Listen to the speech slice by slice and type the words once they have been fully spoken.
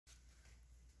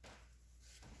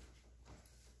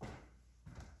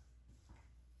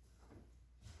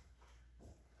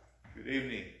Good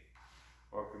evening.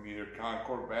 Welcome you to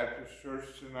Concord Baptist Church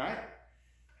tonight.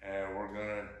 We're going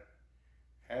to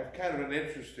have kind of an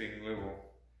interesting little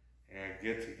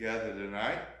get together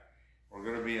tonight. We're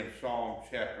going to be in Psalm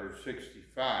chapter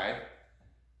 65.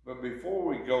 But before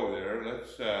we go there,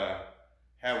 let's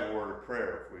have a word of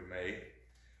prayer, if we may.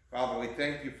 Father, we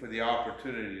thank you for the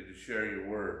opportunity to share your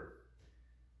word.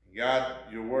 God,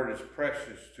 your word is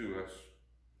precious to us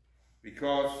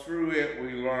because through it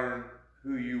we learn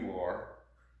who you are,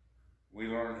 we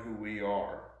learn who we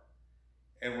are,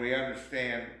 and we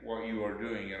understand what you are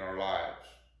doing in our lives.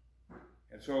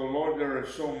 And so, Lord, there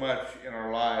is so much in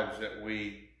our lives that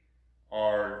we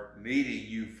are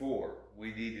needing you for.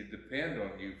 We need to depend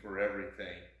on you for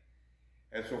everything.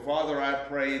 And so, Father, I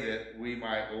pray that we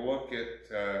might look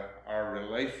at our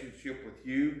relationship with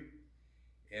you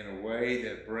in a way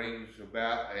that brings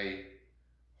about a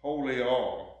holy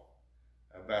awe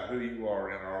about who you are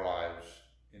in our lives.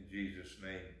 In Jesus'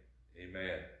 name,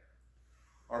 amen.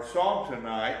 Our psalm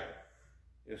tonight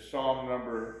is Psalm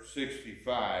number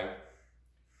 65.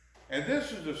 And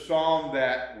this is a psalm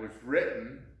that was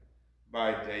written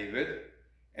by David.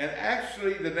 And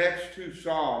actually the next two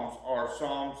psalms are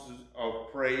psalms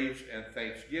of praise and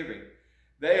thanksgiving.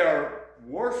 They are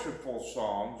worshipful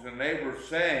songs, and they were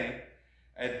sang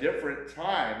at different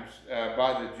times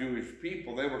by the Jewish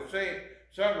people. They were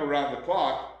sung around the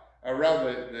clock, around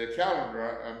the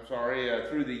calendar,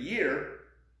 through the year.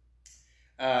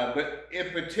 But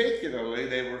in particularly,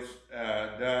 they were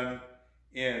done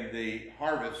in the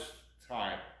harvest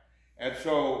time. And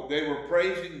so they were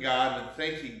praising God and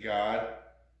thanking God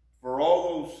for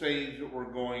all those things that were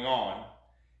going on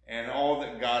and all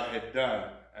that God had done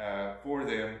for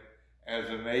them as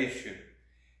a nation.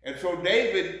 And so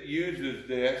David uses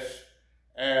this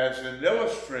as an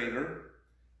illustrator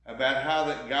about how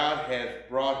that God has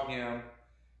brought him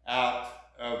out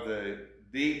of the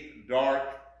deep, dark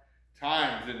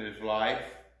times in his life.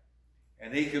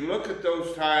 And he can look at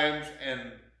those times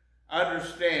and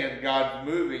understand God's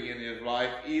moving in his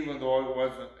life, even though it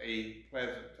wasn't a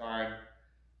pleasant time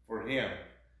for him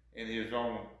in his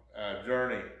own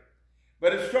journey.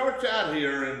 But it starts out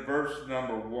here in verse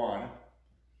number 1.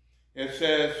 It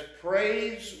says,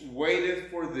 "Praise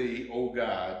waiteth for thee, O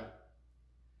God,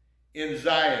 in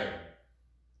Zion,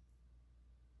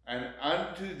 and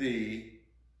unto thee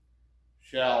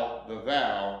shall the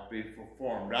vow be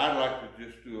performed." I'd like to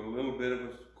just do a little bit of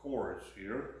a chorus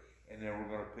here, and then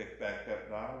we're going to pick back up.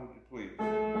 Donna, would you please?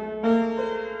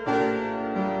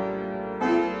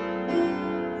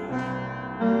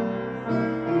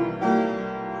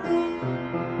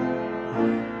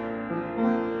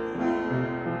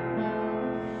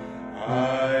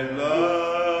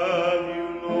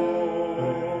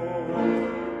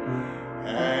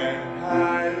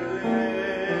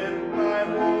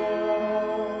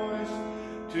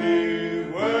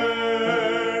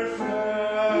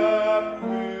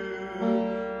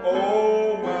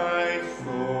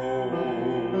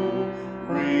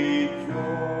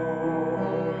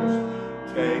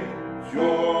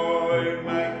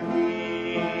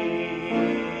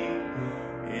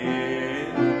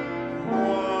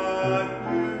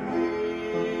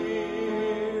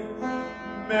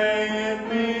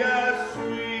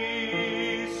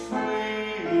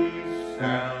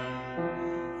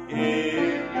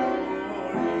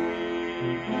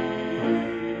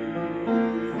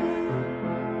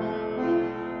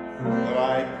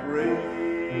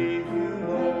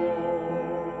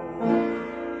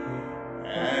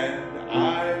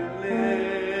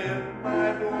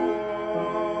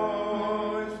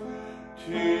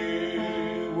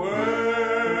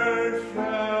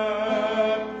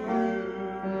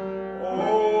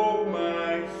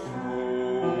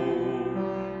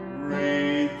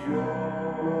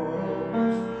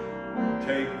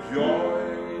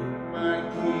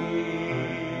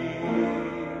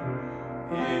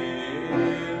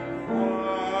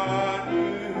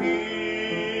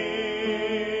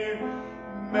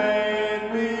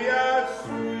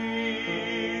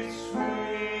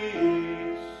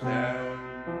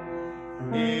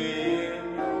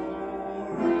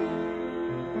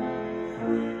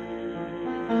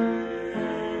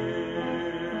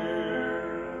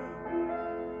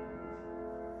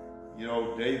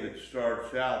 David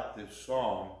starts out this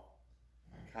song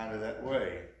kind of that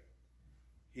way.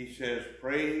 He says,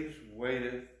 "Praise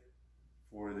waiteth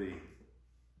for thee."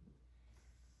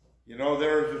 You know,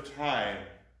 there is a time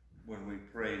when we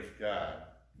praise God.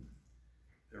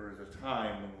 There is a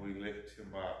time when we lift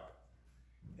him up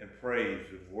in praise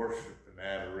and worship and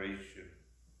adoration.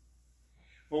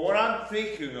 But when I'm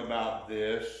thinking about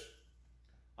this,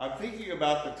 I'm thinking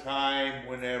about the time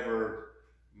whenever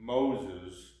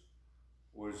Moses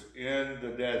was in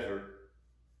the desert,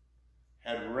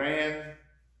 had ran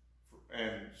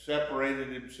and separated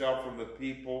himself from the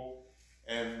people,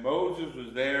 and Moses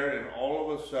was there, and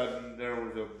all of a sudden there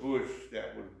was a bush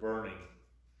that was burning.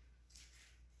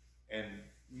 And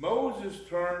Moses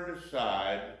turned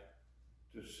aside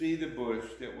to see the bush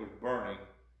that was burning,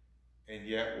 and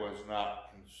yet was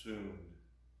not consumed.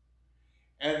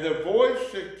 And the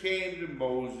voice that came to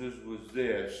Moses was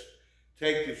this: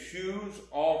 "Take the shoes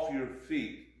off your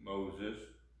feet, Moses,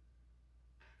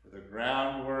 for the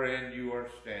ground wherein you are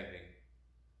standing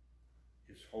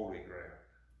is holy ground."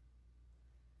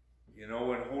 You know,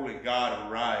 when holy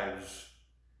God arrives,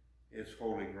 it's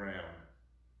holy ground.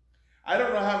 I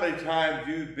don't know how many times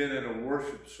you've been in a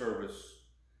worship service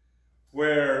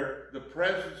where the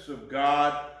presence of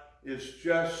God is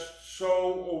just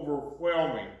so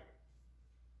overwhelming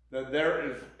that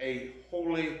there is a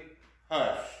holy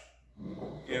hush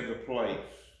in the place.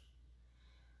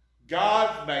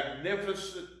 God's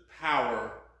magnificent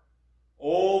power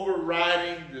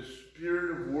overriding the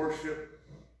spirit of worship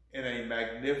in a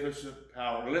magnificent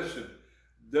power. Listen,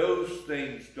 those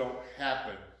things don't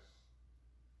happen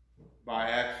by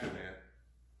accident.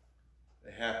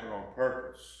 They happen on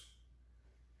purpose.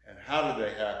 And how do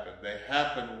they happen? They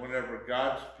happen whenever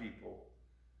God's people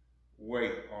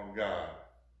wait on God.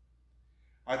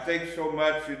 I think so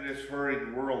much in this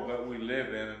hurried world that we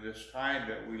live in, and this time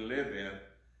that we live in,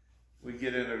 we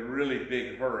get in a really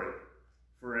big hurry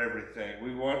for everything.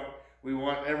 We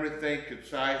want everything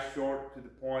concise, short, to the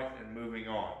point, and moving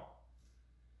on.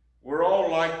 We're all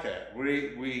like that.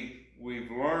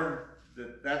 We've learned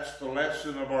that that's the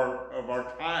lesson of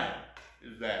our time,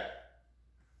 is that.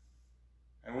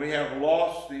 And we have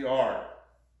lost the art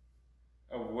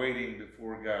of waiting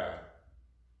before God.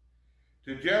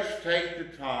 To just take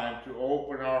the time to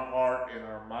open our heart and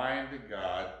our mind to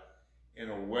God in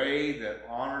a way that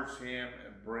honors Him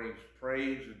and brings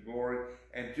praise and glory,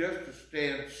 and just to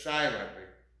stand silently.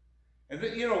 And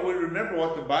then, you know, we remember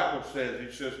what the Bible says.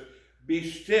 It says, "Be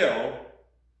still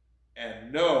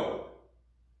and know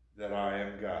that I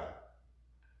am God."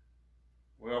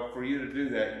 Well, for you to do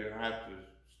that, you have to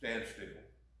stand still.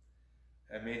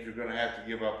 That means you're going to have to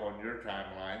give up on your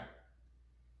timeline.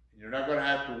 You're not going to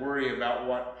have to worry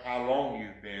about how long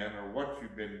you've been or what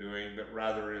you've been doing, but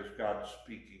rather is God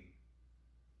speaking.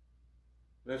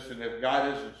 Listen, if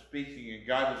God isn't speaking and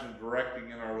God isn't directing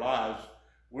in our lives,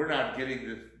 we're not getting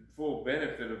the full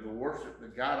benefit of the worship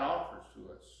that God offers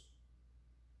to us.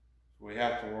 So we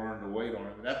have to learn to wait on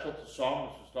Him. And that's what the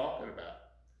psalmist is talking about.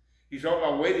 He's talking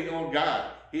about waiting on God.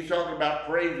 He's talking about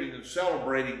praising and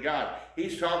celebrating God.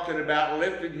 He's talking about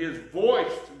lifting his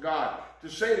voice to God, to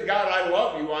say to God, "I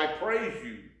love you, I praise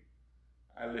you,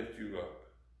 I lift you up,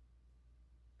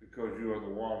 because you are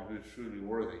the one who is truly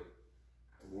worthy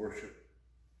of worship."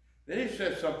 Then he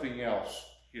says something else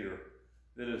here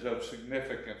that is of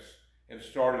significance in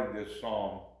starting this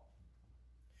psalm.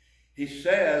 He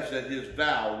says that his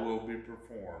vow will be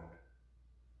performed.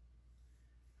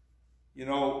 You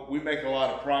know, we make a lot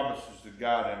of promises to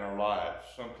God in our lives.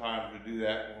 Sometimes we do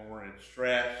that when we're in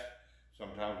stress.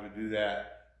 Sometimes we do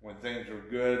that when things are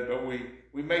good. But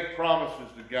we make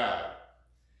promises to God.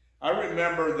 I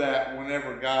remember that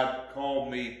whenever God called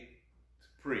me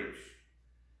to preach,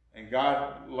 and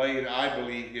God laid, I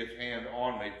believe, His hand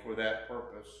on me for that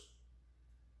purpose,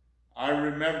 I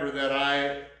remember that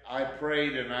I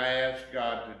prayed and I asked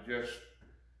God to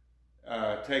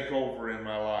just take over in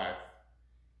my life.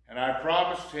 And I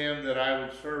promised Him that I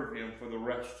would serve Him for the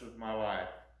rest of my life,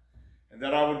 and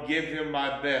that I would give Him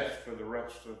my best for the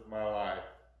rest of my life.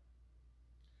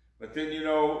 But then, you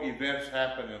know, events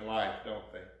happen in life,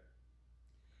 don't they?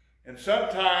 And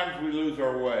sometimes we lose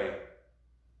our way.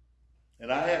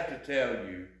 And I have to tell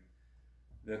you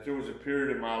that there was a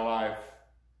period in my life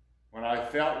when I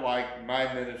felt like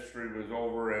my ministry was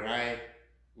over and I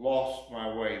lost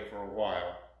my way for a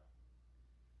while.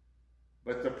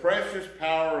 But the precious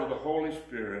power of the Holy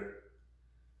Spirit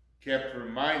kept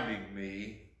reminding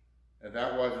me that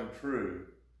that wasn't true.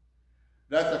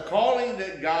 That the calling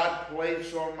that God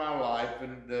placed on my life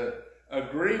and the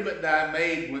agreement that I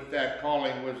made with that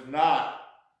calling was not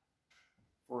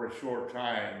for a short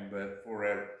time, but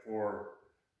for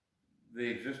the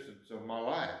existence of my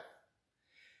life.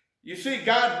 You see,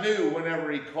 God knew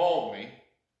whenever He called me,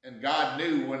 and God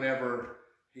knew whenever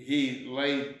He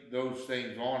laid those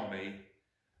things on me,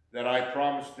 that I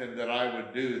promised Him that I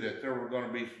would do, that there were going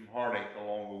to be some heartache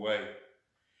along the way.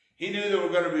 He knew there were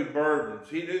going to be burdens.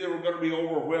 He knew there were going to be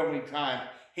overwhelming times.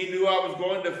 He knew I was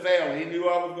going to fail. He knew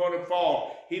I was going to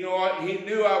fall. He knew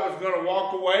I was going to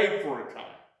walk away for a time.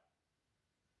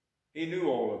 He knew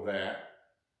all of that.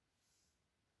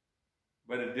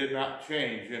 But it did not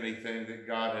change anything that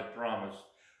God had promised.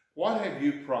 What have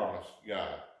you promised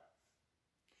God?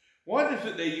 What is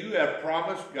it that you have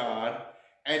promised God,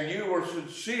 and you were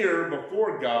sincere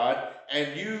before God,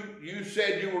 and you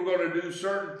said you were going to do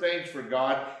certain things for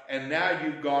God, and now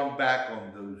you've gone back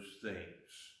on those things?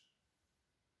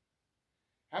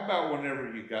 How about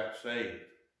whenever you got saved?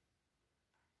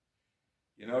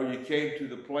 You know, you came to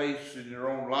the place in your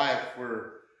own life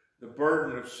where the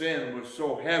burden of sin was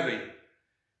so heavy,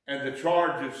 and the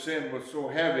charge of sin was so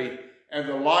heavy, and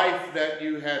the life that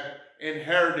you had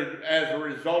inherited as a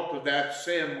result of that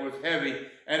sin was heavy,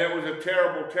 and it was a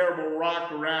terrible, terrible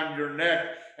rock around your neck,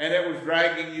 and it was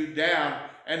dragging you down,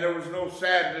 and there was no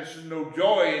sadness and no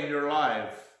joy in your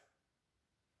life.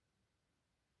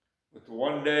 But the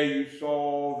one day you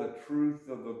saw the truth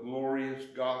of the glorious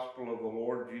gospel of the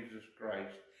Lord Jesus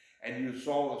Christ, and you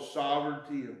saw the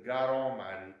sovereignty of God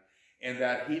Almighty, and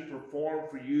that He performed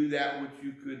for you that which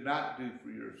you could not do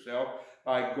for yourself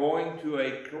by going to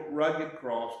a rugged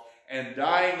cross and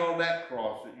dying on that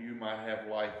cross that you might have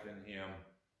life in Him.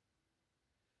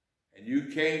 And you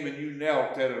came and you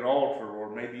knelt at an altar,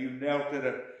 or maybe you knelt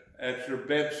at your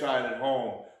bedside at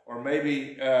home, or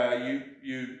maybe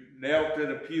you knelt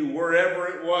at a pew, wherever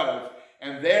it was,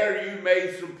 and there you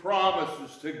made some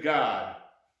promises to God,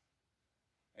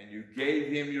 and you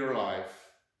gave Him your life.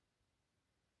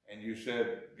 And you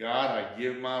said, God, I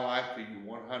give my life to you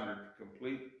 100,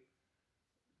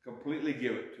 completely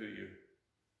give it to you.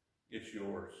 It's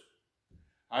yours.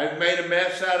 I've made a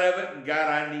mess out of it, and God,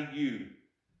 I need you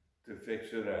to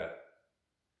fix it up.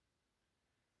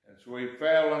 And so we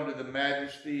fell under the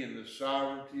majesty and the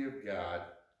sovereignty of God.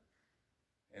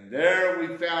 And there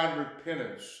we found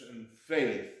repentance and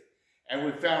faith. And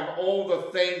we found all the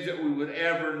things that we would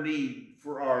ever need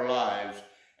for our lives.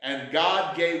 And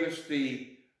God gave us the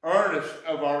earnest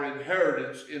of our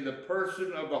inheritance in the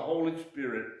person of the Holy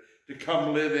Spirit to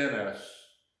come live in us.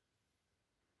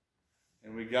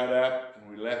 And we got up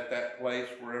and we left that place,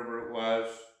 wherever it was,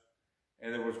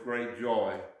 and there was great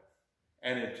joy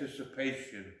and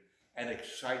anticipation and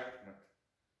excitement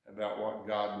about what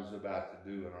God was about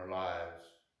to do in our lives.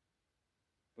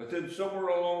 But then somewhere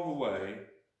along the way,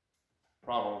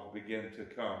 problems began to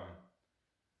come.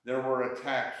 There were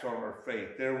attacks on our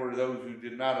faith. There were those who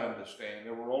did not understand.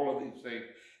 There were all of these things.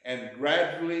 And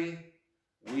gradually,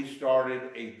 we started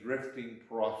a drifting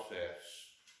process.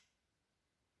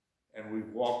 And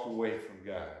we've walked away from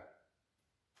God.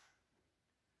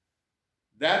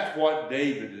 That's what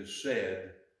David has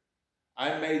said.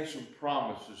 I made some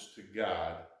promises to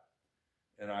God,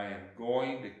 and I am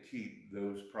going to keep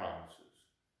those promises.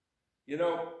 You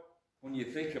know, when you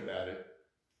think about it,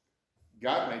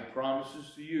 God made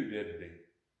promises to you, didn't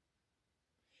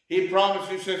He? He promised,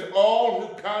 He says, all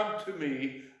who come to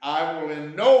me, I will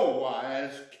in no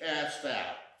wise cast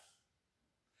out.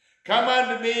 Come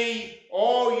unto me,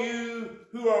 all you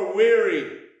who are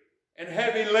weary and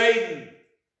heavy laden,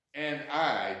 and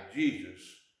I, Jesus,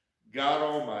 God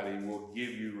Almighty, will give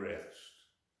you rest.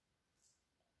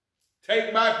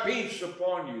 Take my peace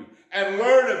upon you and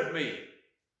learn of me,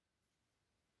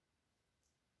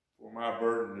 for my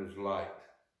burden is light.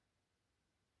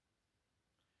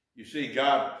 You see,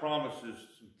 God promises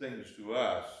some things to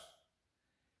us,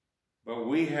 but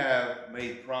we have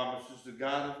made promises to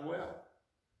God as well.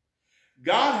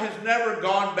 God has never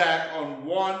gone back on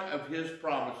one of His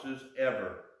promises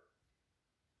ever.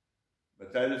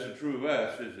 But that isn't true of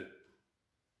us, is it?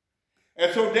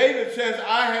 And so David says,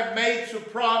 I have made some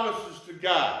promises to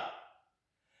God.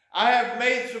 I have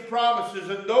made some promises,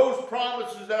 and those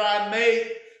promises that I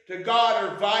made to God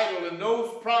are vital, and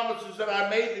those promises that I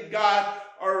made to God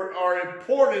are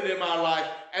important in my life,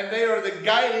 and they are the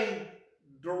guiding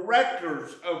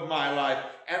directors of my life,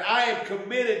 and I am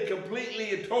committed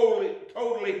completely and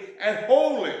totally and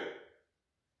wholly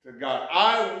to God.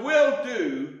 I will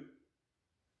do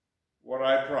what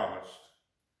I promised,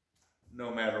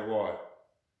 no matter what.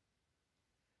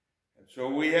 And so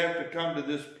we have to come to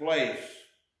this place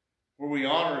where we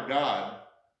honor God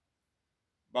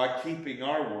by keeping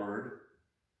our word,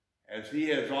 as He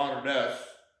has honored us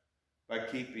by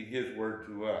keeping His word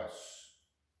to us.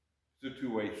 It's a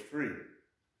two-way street.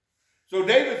 So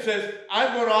David says,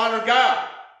 I'm going to honor God.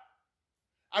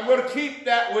 I'm going to keep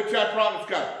that which I promised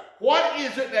God. What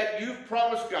is it that you've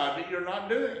promised God that you're not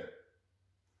doing?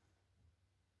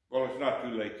 Well, it's not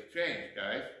too late to change,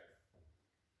 guys.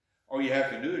 All you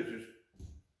have to do is just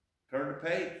turn the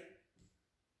page.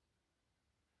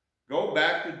 Go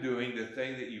back to doing the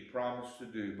thing that you promised to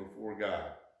do before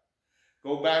God.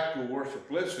 Go back to worship.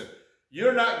 Listen,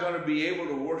 you're not going to be able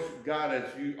to worship God as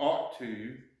you ought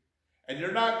to, and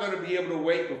you're not going to be able to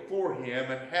wait before Him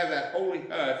and have that holy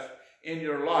hush in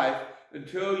your life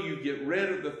until you get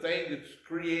rid of the thing that's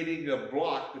creating a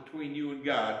block between you and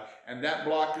God, and that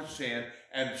block is sin,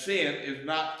 and sin is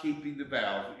not keeping the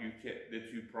vows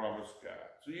that you promised God.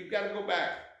 So you've got to go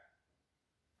back.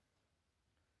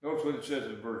 Notice what it says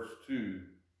in verse 2.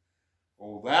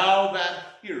 O thou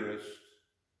that hearest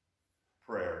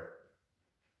prayer.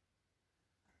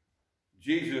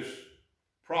 Jesus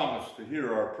promised to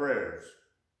hear our prayers.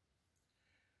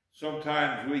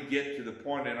 Sometimes we get to the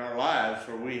point in our lives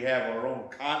where we have our own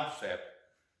concept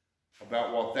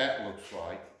about what that looks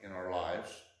like in our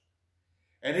lives.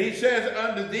 And he says,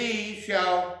 unto thee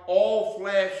shall all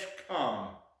flesh come.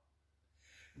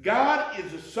 God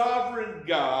is the sovereign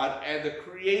God and the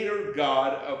creator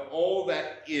God of all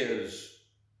that is.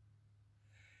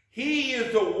 He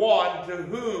is the one to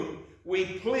whom we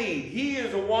plead. He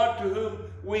is the one to whom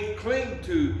we cling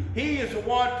to. He is the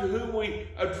one to whom we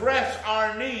address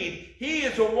our need. He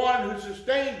is the one who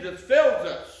sustains us, fills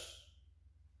us,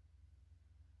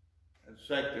 and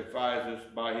sanctifies us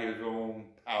by His own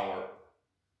power.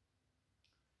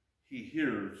 He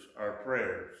hears our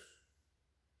prayers.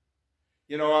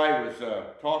 You know, I was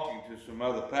talking to some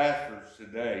other pastors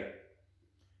today,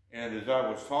 and as I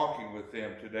was talking with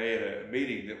them today at a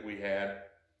meeting that we had,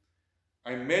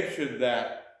 I mentioned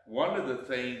that one of the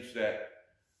things that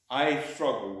I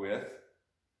struggle with,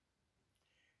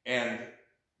 and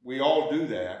we all do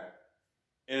that,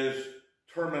 is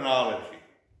terminology.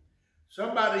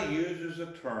 Somebody uses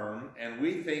a term, and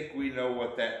we think we know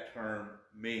what that term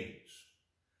means.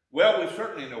 Well, we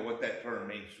certainly know what that term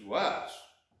means to us,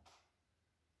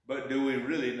 but do we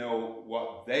really know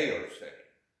what they are saying?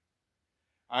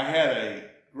 I had a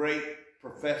great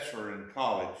professor in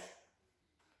college,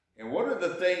 and one of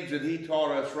the things that he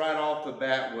taught us right off the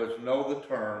bat was know the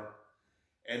term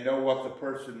and know what the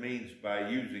person means by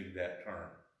using that term.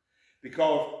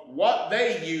 Because what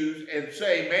they use and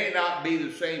say may not be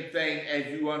the same thing as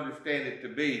you understand it to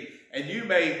be. And you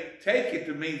may take it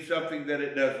to mean something that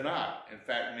it does not, in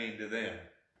fact, mean to them.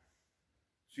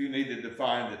 So you need to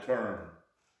define the term.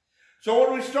 So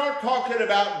when we start talking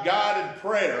about God and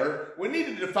prayer, we need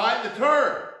to define the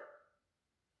term.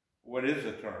 What is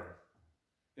the term?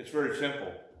 It's very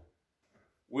simple.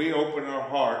 We open our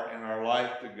heart and our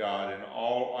life to God in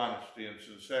all honesty and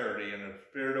sincerity in a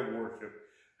spirit of worship,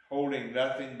 holding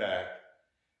nothing back.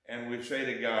 And we say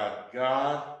to God,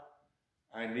 God,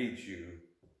 I need you.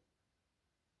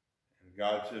 And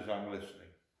God says, I'm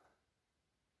listening.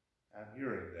 I'm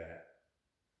hearing that.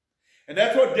 And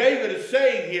that's what David is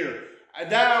saying here.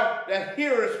 Thou that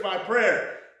hearest my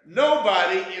prayer.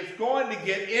 Nobody is going to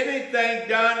get anything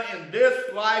done in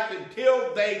this life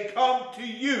until they come to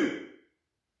you,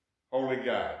 Holy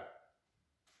God,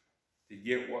 to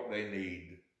get what they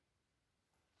need.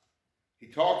 He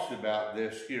talks about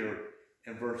this here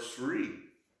in verse 3.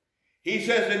 He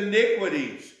says,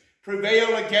 iniquities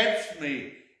prevail against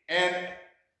me, and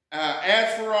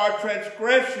as for our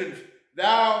transgressions,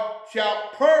 thou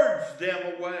shalt purge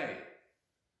them away.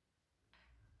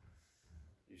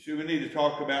 See, we need to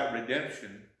talk about redemption.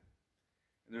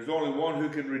 And there's only one who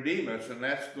can redeem us, and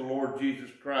that's the Lord Jesus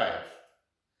Christ.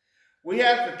 We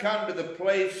have to come to the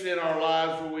place in our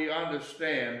lives where we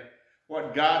understand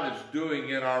what God is doing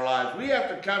in our lives. We have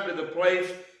to come to the place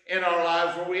in our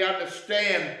lives where we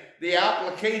understand the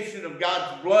application of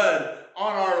God's blood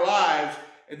on our lives.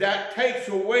 That takes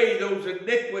away those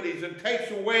iniquities and takes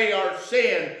away our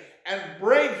sin and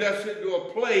brings us into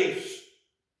a place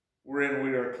wherein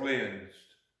we are cleansed.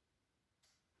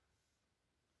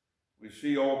 We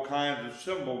see all kinds of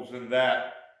symbols in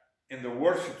that in the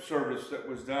worship service that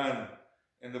was done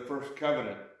in the first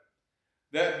covenant.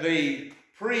 That the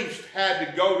priest had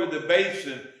to go to the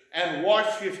basin and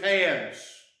wash his hands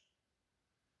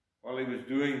while he was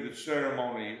doing the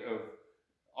ceremony of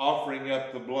offering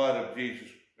up the blood of Jesus,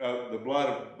 the blood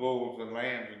of bulls and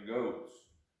lambs and goats.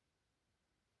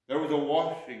 There was a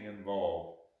washing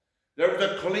involved. There was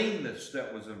a cleanness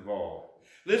that was involved.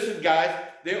 Listen, guys,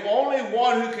 the only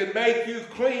one who can make you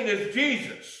clean is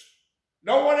Jesus.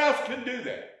 No one else can do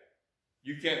that.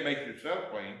 You can't make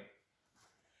yourself clean.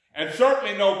 And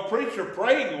certainly no preacher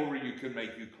praying over you can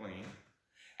make you clean.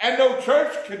 And no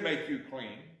church can make you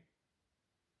clean.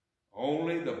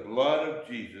 Only the blood of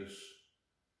Jesus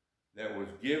that was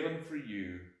given for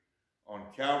you on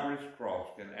Calvary's cross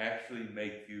can actually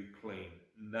make you clean.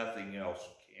 Nothing else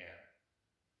can.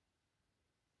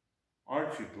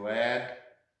 Aren't you glad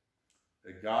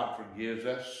that God forgives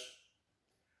us?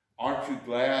 Aren't you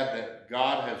glad that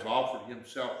God has offered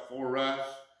himself for us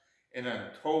and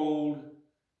untold.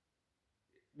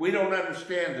 We don't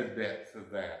understand the depth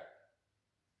of that.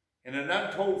 In an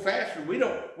untold fashion, we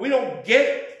don't get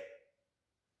it.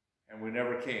 And we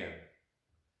never can.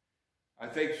 I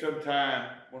think sometime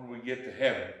when we get to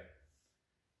heaven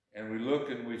and we look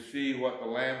and we see what the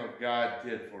Lamb of God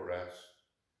did for us,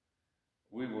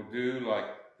 we will do like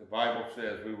the Bible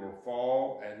says, we will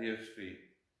fall at his feet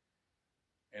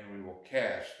and we will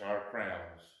cast our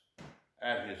crowns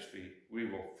at his feet. We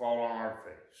will fall on our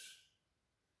face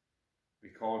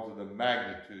because of the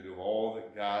magnitude of all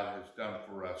that God has done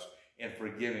for us in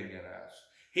forgiving in us.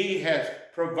 He has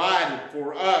provided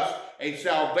for us a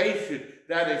salvation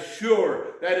that is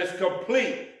sure, that is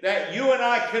complete, that you and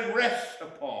I can rest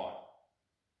upon.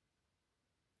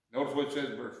 Notice what it says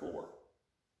in verse 4.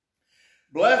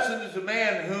 Blessed is the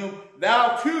man whom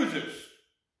thou choosest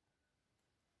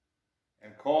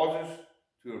and causest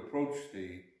to approach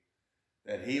thee,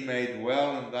 that he may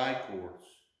dwell in thy courts.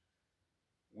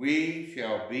 We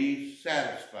shall be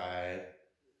satisfied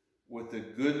with the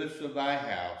goodness of thy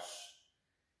house,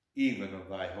 even of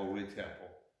thy holy temple.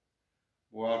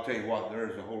 Well, I'll tell you what,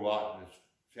 there's a whole lot in this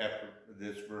chapter,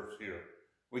 this verse here.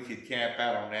 We could camp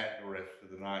out on that the rest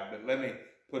of the night, but let me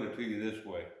put it to you this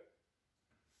way.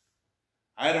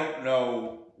 I don't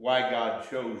know why God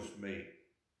chose me.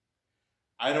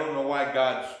 I don't know why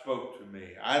God spoke to me.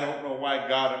 I don't know why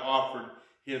God offered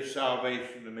his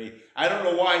salvation to me. I don't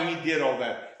know why he did all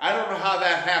that. I don't know how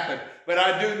that happened, but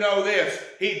I do know this.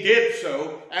 He did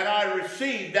so, and I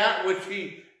received that which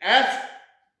he asked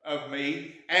of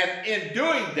me, and in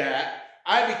doing that,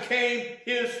 I became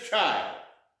his child.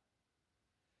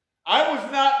 I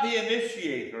was not the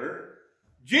initiator.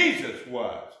 Jesus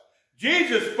was.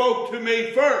 Jesus spoke to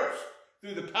me first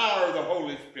through the power of the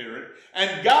Holy Spirit,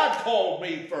 and God called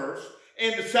me first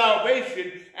into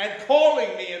salvation, and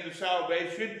calling me into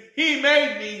salvation, he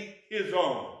made me his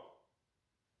own.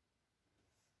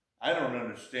 I don't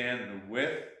understand the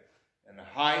width and the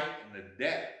height and the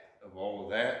depth of all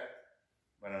of that,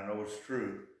 but I know it's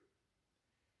true.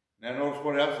 Now notice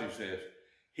what else he says.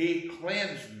 He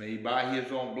cleansed me by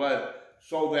his own blood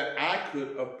so that I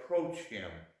could approach him.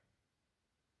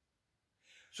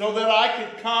 So that I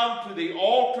could come to the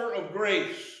altar of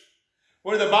grace,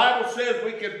 where the Bible says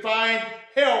we can find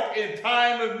help in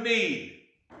time of need.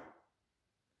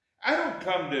 I don't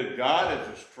come to God as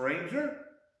a stranger.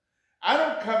 I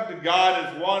don't come to God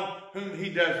as one whom he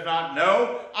does not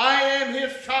know. I am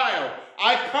his child.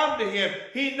 I come to him.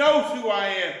 He knows who I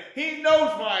am. He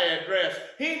knows my address.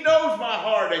 He knows my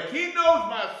heartache. He knows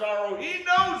my sorrow. He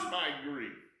knows my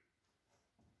grief.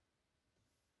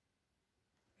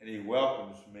 And he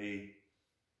welcomes me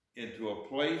into a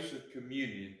place of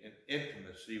communion and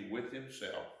intimacy with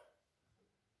himself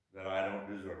that I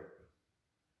don't deserve.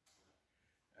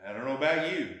 I don't know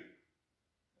about you,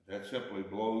 but that simply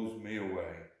blows me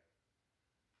away.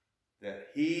 That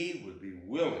he would be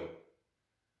willing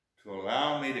to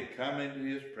allow me to come into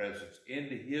his presence,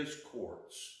 into his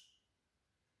courts,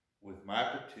 with my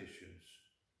petitions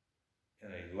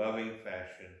in a loving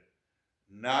fashion,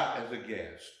 not as a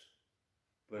guest,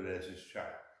 but as his child.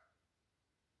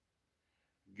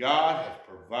 God has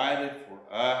provided for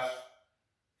us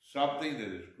something that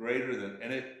is greater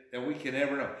than we can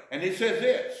ever know. And he says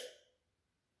this,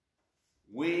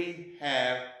 we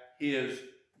have his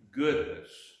goodness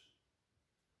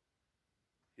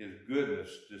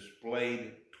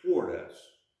displayed toward us,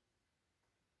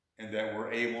 and that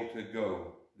we're able to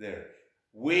go there.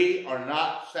 We are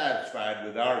not satisfied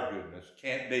with our goodness,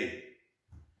 can't be.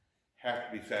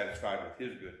 Have to be satisfied with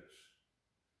his goodness.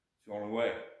 It's the only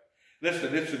way.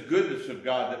 Listen, it's the goodness of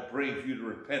God that brings you to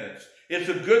repentance. It's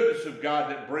the goodness of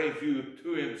God that brings you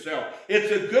to himself.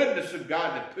 It's the goodness of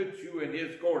God that puts you in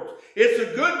his courts. It's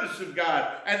the goodness of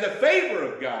God and the favor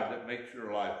of God that makes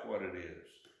your life what it is.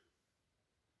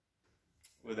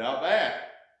 Without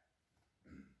that,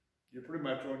 you're pretty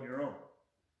much on your own.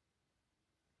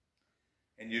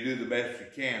 And you do the best you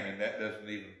can, and that doesn't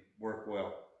even work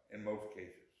well in most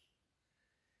cases.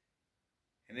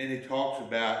 And then he talks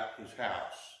about his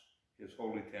house, his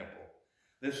holy temple.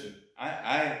 Listen,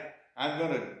 I'm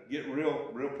going to get real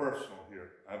personal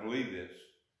here. I believe this.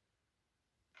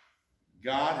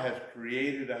 God has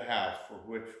created a house for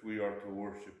which we are to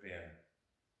worship in.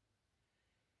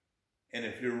 And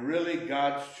if you're really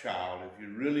God's child, if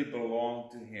you really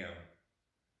belong to him,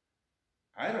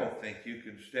 I don't think you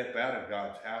can step out of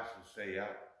God's house and stay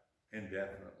out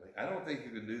indefinitely. I don't think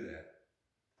you can do that.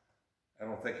 I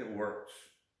don't think it works.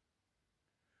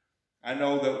 I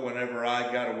know that whenever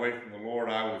I got away from the Lord,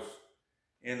 I was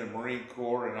in the Marine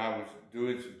Corps, and I was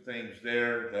doing some things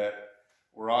there that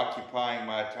were occupying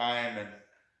my time, and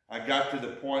I got to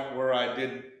the point where I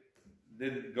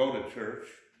didn't go to church.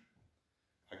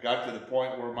 I got to the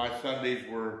point where my Sundays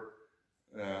were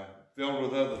filled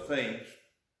with other things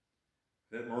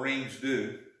that Marines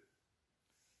do.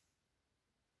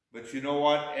 But you know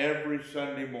what? Every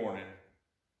Sunday morning,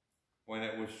 when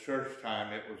it was church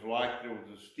time, it was like there was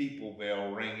a steeple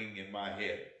bell ringing in my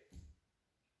head.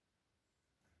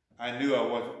 I knew I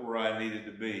wasn't where I needed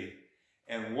to be.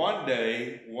 And one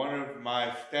day, one of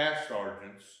my staff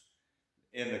sergeants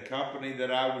in the company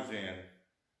that I was in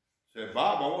said,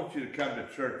 "Bob, I want you to come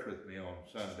to church with me on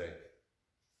Sunday."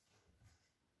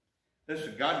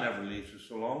 Listen, God never leaves us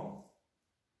alone.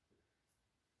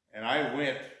 And I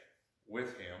went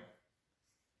with him.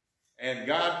 And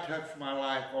God touched my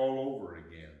life all over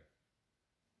again.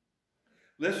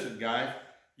 Listen, guys,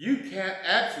 you can't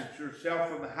absent yourself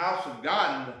from the house of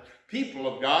God and the people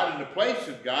of God and the place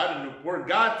of God and where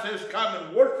God says, "Come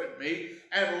and worship me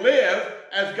and live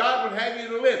as God would have you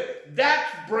to live."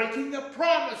 That's breaking a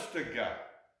promise to God.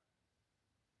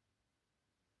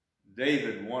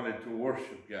 David wanted to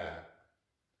worship God.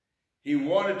 He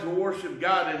wanted to worship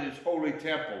God in his holy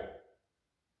temple.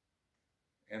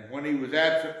 And when he was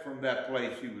absent from that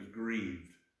place, he was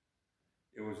grieved.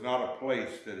 It was not a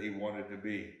place that he wanted to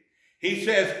be. He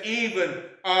says,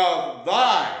 "Even of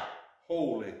thy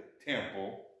holy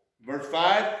temple," verse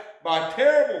 5, "by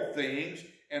terrible things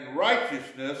and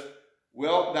righteousness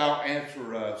wilt thou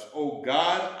answer us, O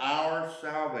God, our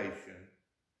salvation,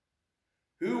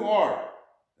 who art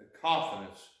the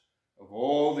confidence of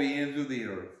all the ends of the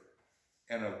earth,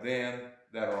 and of them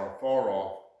that are far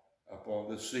off upon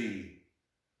the sea,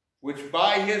 which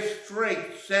by his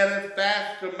strength setteth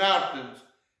fast the mountains,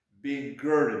 being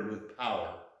girded with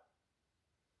power."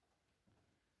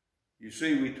 You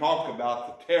see, we talk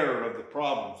about the terror of the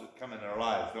problems that come in our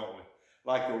lives, don't we?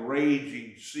 Like a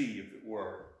raging sea, if it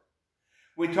were.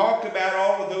 We talk about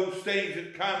all of those things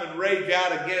that come and rage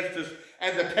out against us,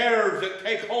 and the terrors that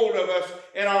take hold of us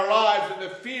in our lives, and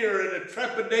the fear and the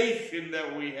trepidation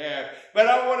that we have. But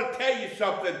I want to tell you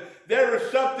something. There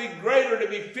is something greater to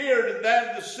be feared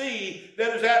than the sea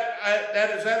that is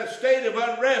at a state of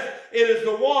unrest. It is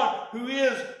the one who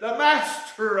is the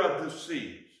master of the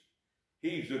seas.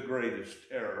 He's the greatest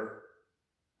terror.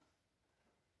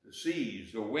 The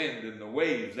seas, the wind, and the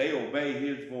waves, they obey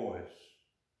his voice.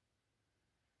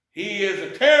 He is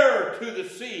a terror to the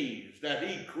seas that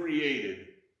he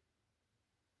created.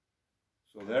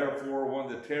 So therefore, when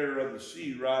the terror of the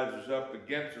sea rises up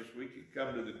against us, we can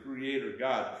come to the Creator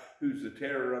God, who's the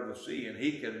terror of the sea, and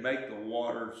he can make the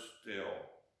waters still.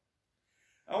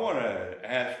 I want to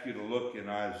ask you to look in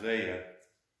Isaiah,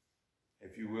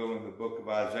 if you will, in the book of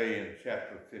Isaiah in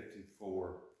chapter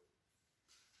 54.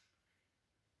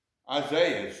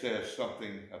 Isaiah says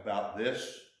something about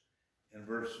this. In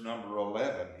verse number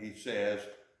 11, he says,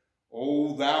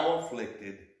 "O thou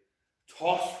afflicted,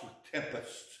 tossed with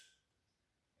tempest,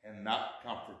 and not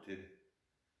comforted,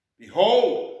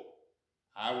 behold,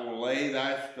 I will lay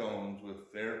thy stones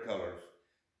with fair colors,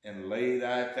 and lay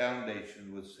thy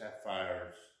foundation with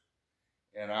sapphires.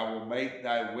 And I will make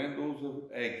thy windows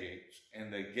of agates,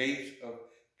 and the gates of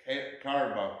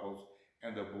carbuncles,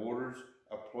 and the borders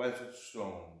of pleasant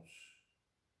stones.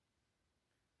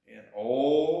 And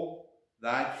all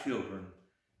thy children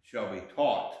shall be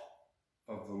taught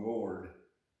of the Lord,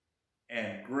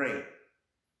 and great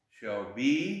shall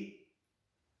be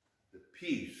the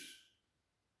peace."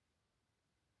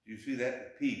 Do you see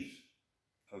that? The peace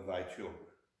of thy children.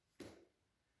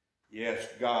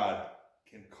 Yes, God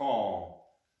can calm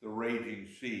the raging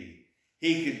sea.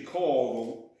 He can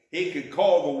call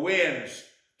the winds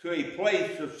to a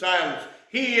place of silence.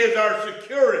 He is our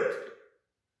security.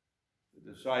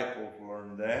 The disciples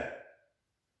learned that.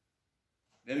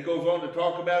 Then it goes on to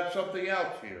talk about something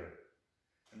else here.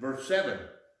 In verse 7,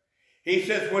 he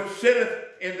says, "Which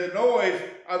sitteth in the noise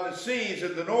of the seas,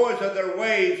 and the noise of their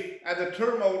waves, and the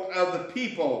tumult of the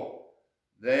people.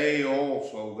 They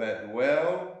also that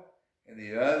dwell in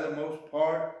the uttermost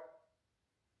part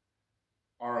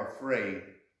are afraid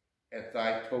at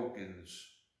thy tokens.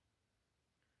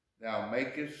 Thou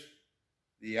makest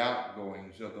the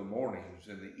outgoings of the mornings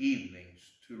and the evenings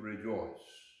to rejoice.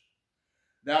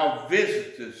 Thou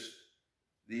visitest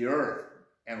the earth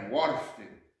and waterest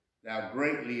it. Thou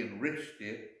greatly enriched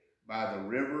it by the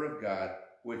river of God,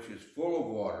 which is full of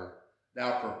water.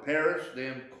 Thou preparest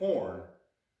them corn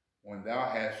when thou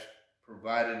hast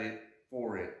provided it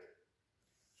for it."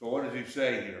 So what does he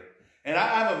say here? And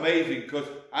I'm amazing, because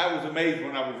I was amazed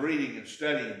when I was reading and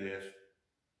studying this.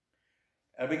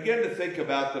 I began to think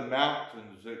about the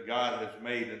mountains that God has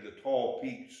made and the tall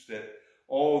peaks that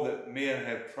all that men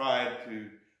have tried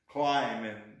to climb,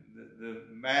 and the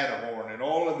Matterhorn and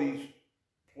all of these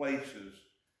places,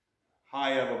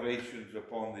 high elevations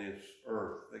upon this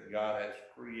earth that God has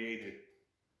created.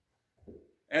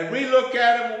 And we look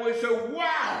at them and we say,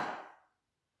 wow,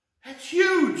 that's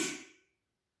huge.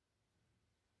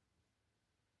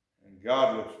 And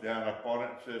God looks down upon it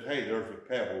and says, hey, there's a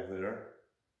pebble there.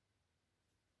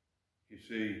 You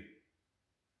see,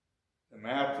 the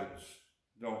mountains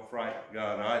don't frighten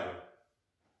God either.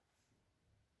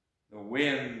 The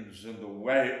winds and the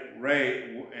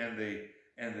rain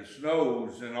and the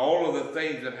snows and all of the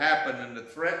things that happen and the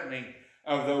threatening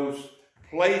of those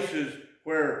places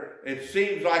where it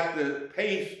seems like the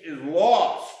pace is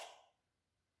lost.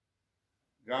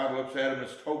 God looks at them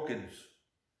as tokens.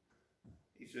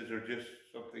 He says they're just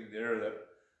something there that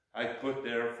I put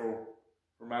there for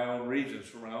my own reasons,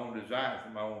 for my own design,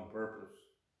 for my own purpose.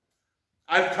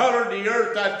 I've colored the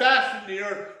earth, I've fashioned the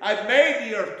earth, I've made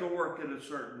the earth to work in a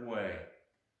certain way.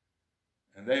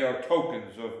 And they are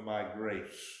tokens of my grace.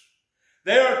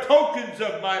 They are tokens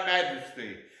of my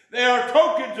majesty. They are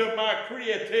tokens of my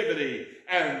creativity.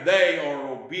 And they are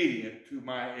obedient to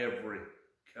my every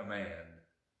command.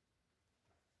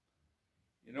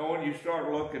 You know, when you start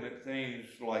looking at things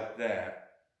like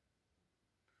that,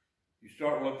 you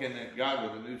start looking at God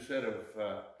with a new set of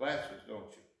glasses,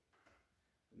 don't you?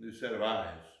 A new set of eyes.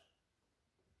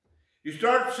 You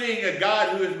start seeing a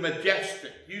God who is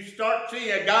majestic. You start seeing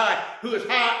a God who is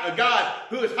high,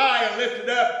 and lifted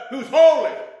up, who's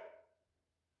holy,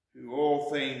 who all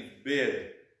things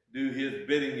do his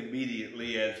bidding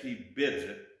immediately as he bids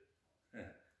it,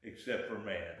 except for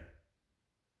man.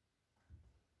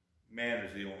 Man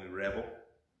is the only rebel.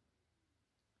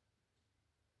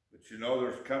 But you know,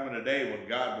 there's coming a day when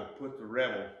God will put the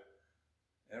rebel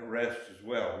at rest as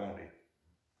well, won't he?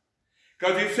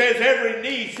 Because he says every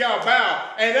knee shall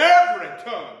bow and every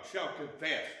tongue shall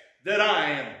confess that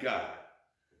I am God,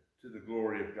 to the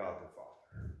glory of God the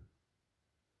Father.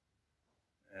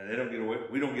 And they don't get away,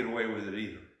 we don't get away with it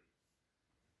either.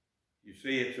 You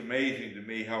see, it's amazing to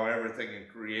me how everything in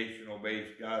creation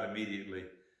obeys God immediately,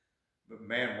 but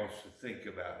man wants to think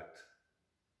about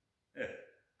it.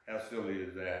 How silly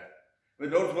is that? But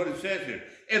notice what it says here.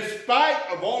 In spite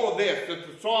of all of this that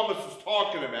the psalmist is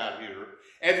talking about here,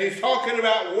 as he's talking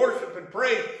about worship and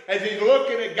praise, as he's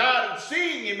looking at God and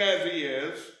seeing him as he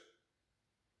is,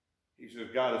 he says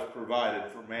God has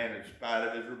provided for man in spite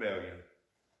of his rebellion.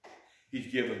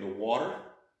 He's given the water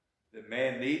that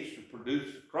man needs to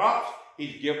produce the crops.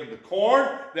 He's given the corn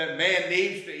that man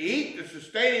needs to eat to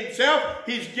sustain himself.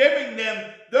 He's giving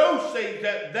them those things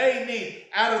that they need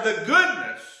out of the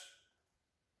goodness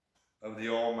of the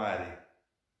Almighty.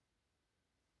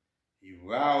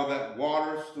 Thou that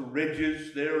waterest the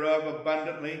ridges thereof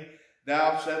abundantly,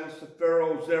 thou settlest the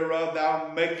furrows thereof,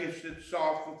 thou makest it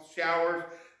soft with showers,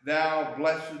 thou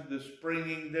blessest the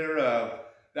springing thereof,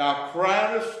 thou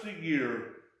crownest the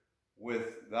year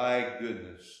with thy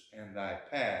goodness, and thy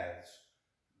paths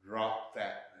drop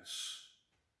fatness.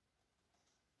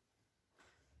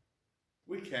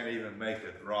 We can't even make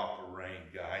a drop of rain,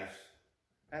 guys.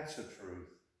 That's the truth.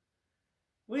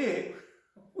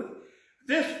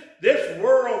 This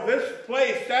world, this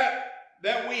place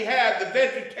that we have, the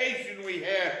vegetation we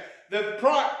have, the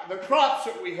crops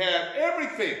that we have,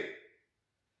 everything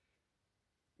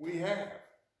we have,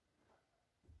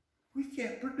 we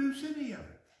can't produce any of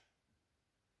it.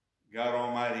 God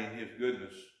Almighty in his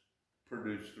goodness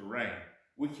produced the rain.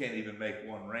 We can't even make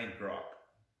one raindrop.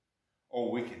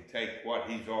 Oh, we can take what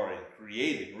he's already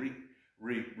created,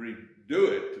 redo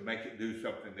it to make it do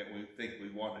something that we think we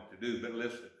want it to do. But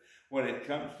listen, when it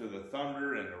comes to the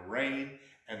thunder and the rain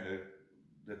and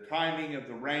the timing of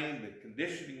the rain, the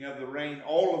conditioning of the rain,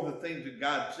 all of the things that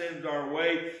God sends our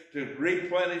way to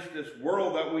replenish this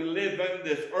world that we live in,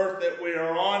 this earth that we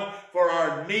are on, for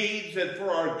our needs and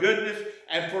for our goodness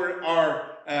and for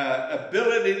our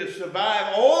ability to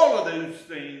survive, all of those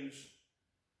things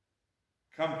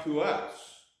come to us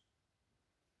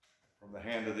from the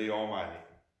hand of the Almighty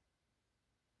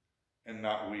and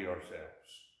not we ourselves.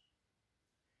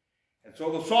 And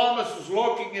so the psalmist is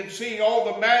looking and seeing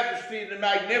all the majesty and the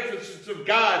magnificence of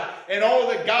God and all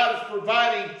that God is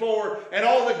providing for and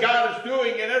all that God is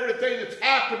doing and everything that's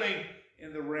happening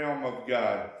in the realm of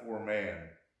God for man.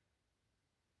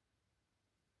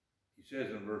 He says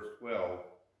in verse 12,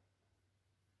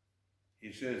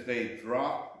 he says, they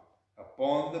drop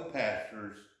upon the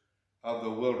pastures of the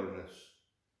wilderness,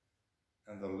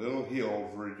 and the little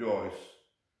hills rejoice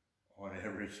on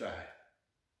every side.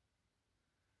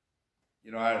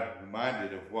 You know, I'm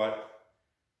reminded of what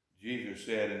Jesus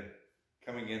said in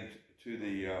coming into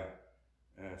the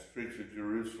streets of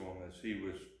Jerusalem as he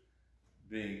was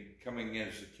coming in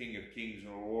as the King of Kings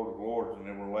and the Lord of Lords, and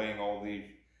they were laying all these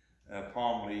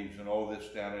palm leaves and all this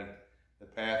down in the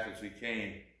path as he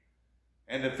came.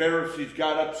 And the Pharisees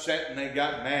got upset and they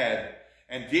got mad.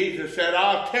 And Jesus said,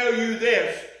 I'll tell you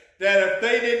this, that if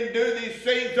they didn't do these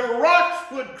things, the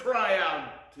rocks would cry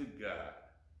out to God.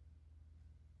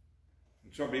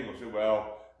 And some people say,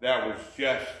 well, that was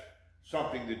just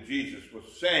something that Jesus was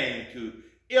saying to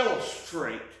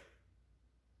illustrate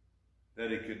that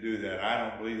he could do that. I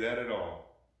don't believe that at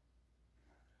all.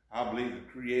 I believe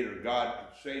the Creator God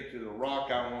could say to the rock,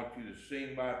 I want you to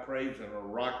sing my praise, and the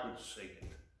rock would sing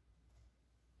it.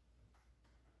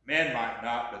 Man might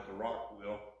not, but the rock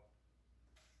will.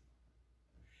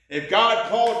 If God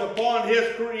calls upon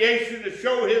his creation to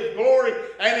show his glory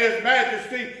and his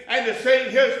majesty and to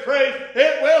sing his praise,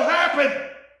 it will happen.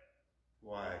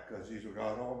 Why? Because he's a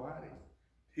God Almighty.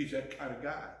 He's that kind of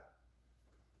guy.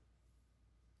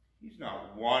 He's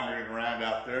not wandering around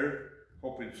out there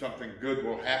hoping something good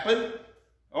will happen.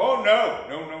 Oh, no.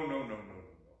 No.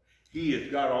 He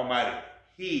is God Almighty.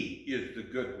 He is the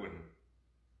good one.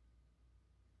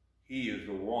 He is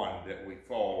the one that we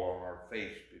fall on our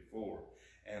face before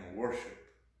and worship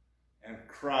and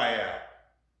cry out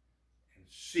and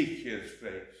seek his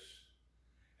face.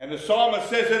 And the psalmist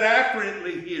says it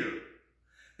accurately here.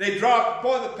 They drop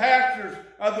before the pastures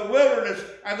of the wilderness,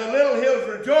 and the little hills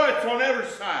rejoice on every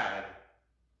side.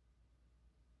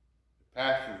 The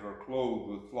pastures are clothed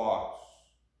with flocks.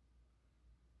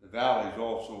 The valleys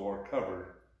also are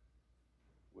covered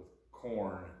with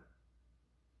corn.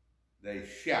 They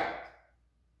shout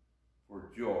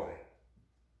for joy.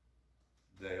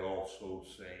 They also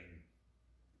sing.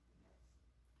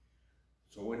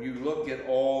 So when you look at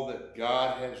all that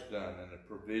God has done and the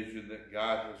provision that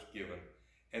God has given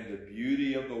and the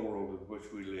beauty of the world in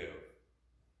which we live,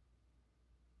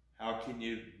 how can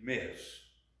you miss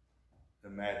the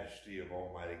majesty of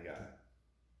Almighty God?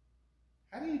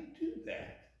 How do you do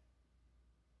that?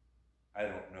 I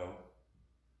don't know.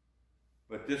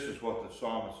 But this is what the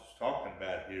psalmist is talking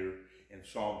about here in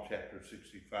Psalm chapter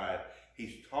 65.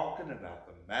 He's talking about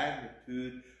the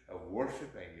magnitude of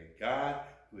worshiping a God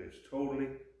who is totally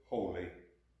holy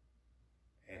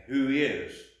and who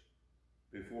is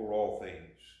before all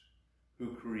things,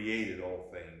 who created all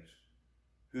things,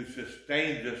 who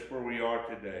sustains us where we are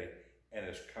today and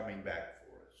is coming back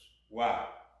for us. Wow.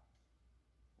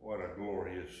 What a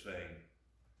glorious thing.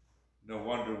 No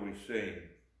wonder we sing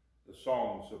the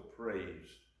songs of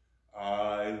praise.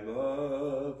 I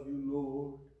love you,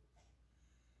 Lord,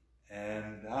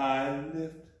 and I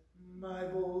lift my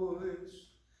voice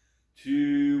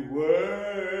to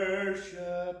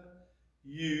worship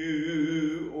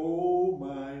you, O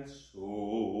my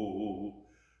soul.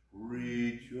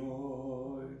 Rejoice.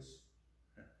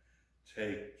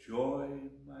 Take joy,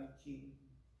 my King,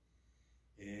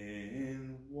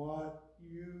 in what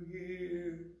you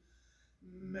hear.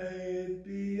 May it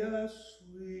be a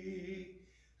sweet,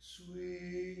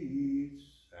 sweet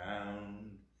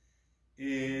sound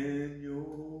in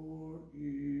your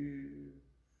ear.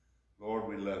 Lord,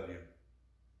 we love you.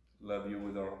 Love you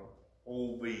with our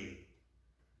whole being.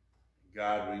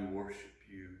 God, we worship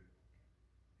you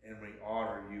and we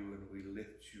honor you and we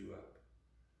lift you up.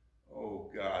 Oh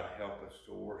God, help us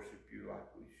to worship you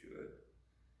like we should.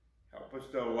 Help us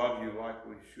to love you like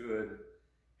we should.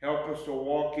 Help us to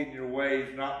walk in your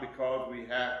ways, not because we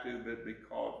have to, but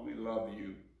because we love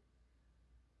you.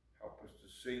 Help us to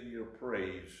sing your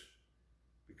praise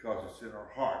because it's in our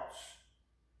hearts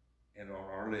and on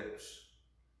our lips.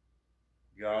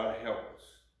 God, help us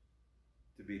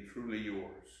to be truly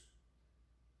yours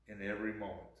in every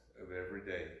moment of every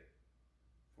day,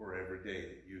 for every day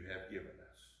that you have given us.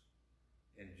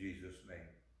 In Jesus' name,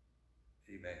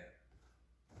 amen.